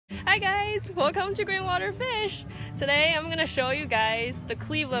Hi guys, welcome to Green Water Fish. Today I'm gonna show you guys the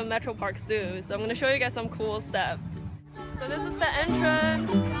Cleveland Metroparks Zoo. So I'm gonna show you guys some cool stuff. So this is the entrance.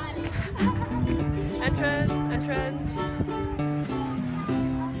 entrance.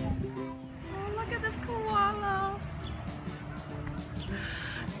 Oh, look at this koala.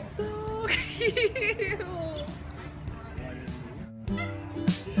 So cute.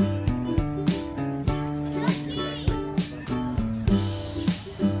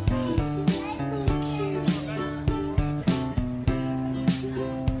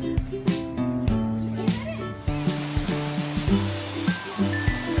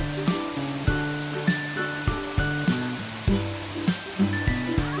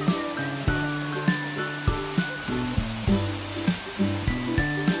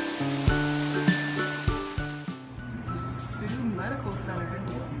 Medical center.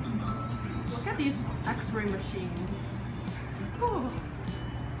 Look at these X-ray machines. Oh.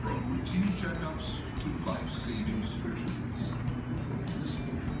 From routine checkups to life-saving surgeries.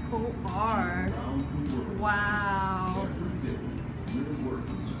 Cool bar. Wow.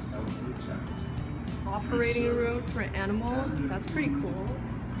 Operating room for animals. That's pretty cool.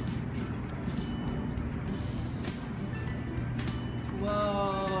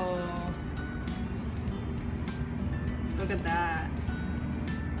 Whoa. Look at that.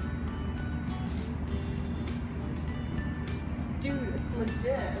 Dude, it's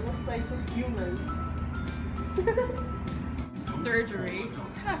legit. It looks like some humans. Surgery.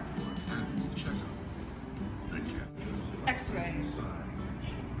 X-rays.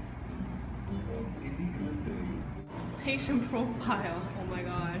 Patient profile. Oh my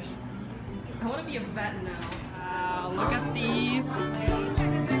gosh. I want to be a vet now. Wow, look at these. Oh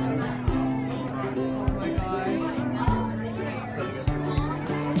my gosh.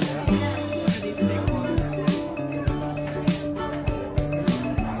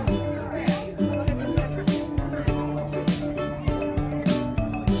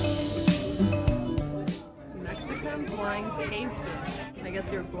 Blind cavefish. I guess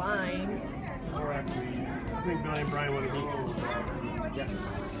they're blind. Or actually, I think Billy and Brian want to go. Yeah.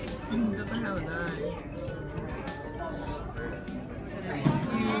 Doesn't have an eye.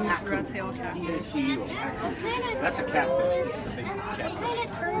 Huge red tail catfish. That's a catfish. This is a big catfish.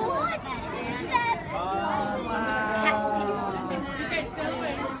 Wow.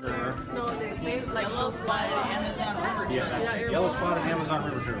 No, they like Yellow spotted Amazon river. Yeah, that's the yellow spotted Amazon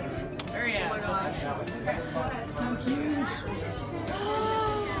river turtle. Oh yeah. Oh my gosh. So huge.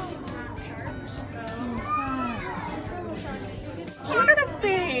 Look at this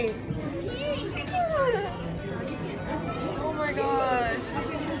thing. Oh my gosh.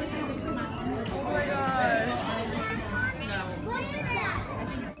 Oh my gosh.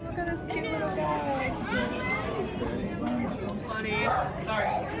 Look at this cute little guy. Funny. Sorry.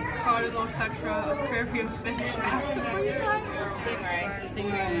 Cardinal tetra, aquarium fish.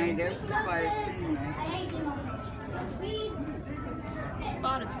 Stingray. There's a spotted stingray.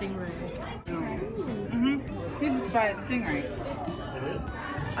 Spotted stingray. Here's a spotted stingray.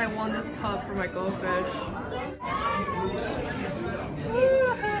 I want this tub for my goldfish.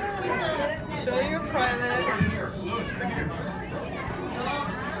 Show your private.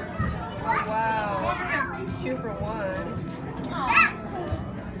 Wow. 2 for 1.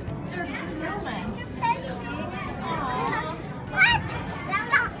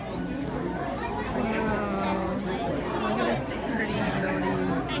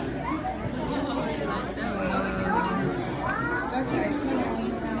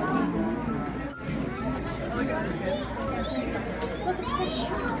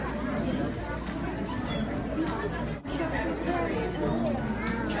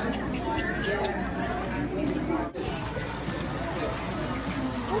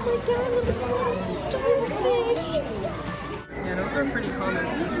 Oh my god, look at all the starfish! Yeah, those are pretty common.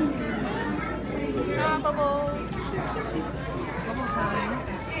 Ah, bubbles! Bubble time.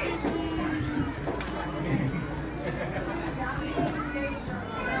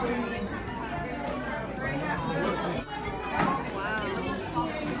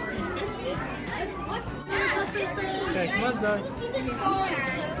 Okay, come on, Zoe.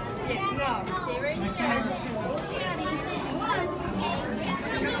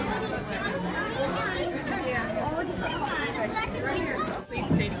 Please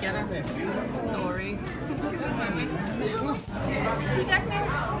stay together. Don't worry.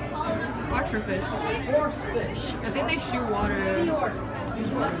 Ostrich fish. Horse fish. I think they shoot water. Seahorse.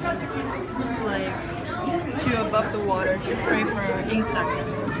 Like to above the water to prey for insects.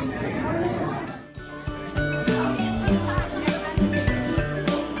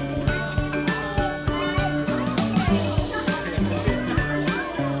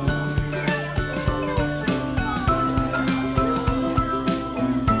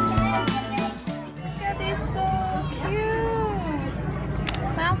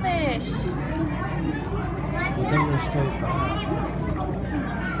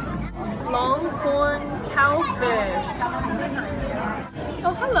 fish.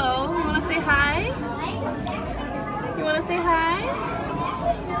 Oh, hello. You want to say hi? You want to say hi?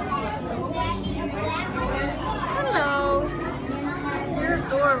 Hello. You're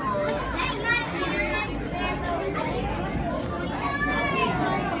adorable.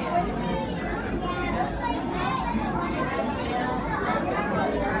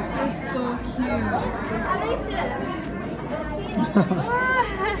 They're so cute.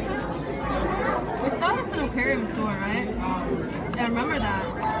 We saw this in Aquarium store, right? Yeah, I remember that.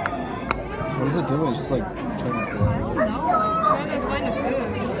 What is it doing? It's just like trying to I don't know. Trying to find a food.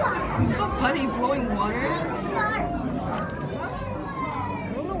 It's so funny blowing water.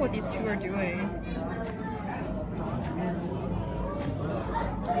 I don't know what these two are doing.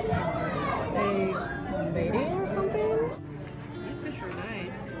 They mating or something? These fish are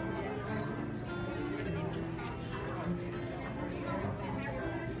nice.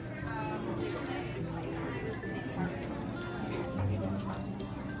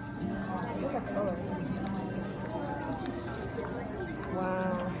 Look at the color.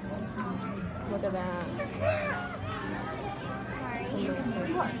 Wow. Look at that. Some nice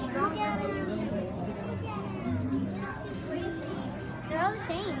fish. They're all the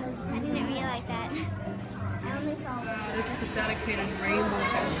same. I didn't realize that. I only saw one. This is a dedicated rainbow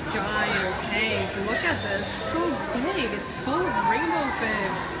fish giant tank. Look at this. It's so big. It's full of rainbow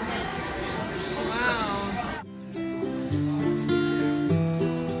fish. Wow.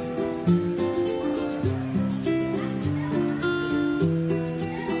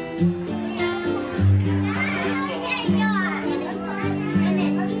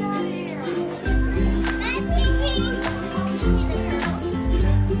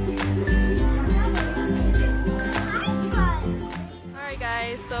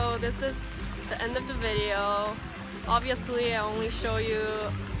 So this is the end of the video. Obviously, I only show you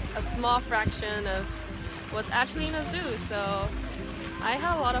a small fraction of what's actually in a zoo. So I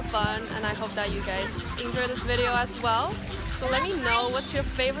had a lot of fun and I hope that you guys enjoy this video as well. So let me know what's your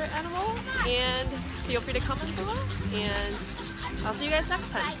favorite animal and feel free to comment below. And I'll see you guys next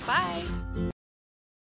time. Bye!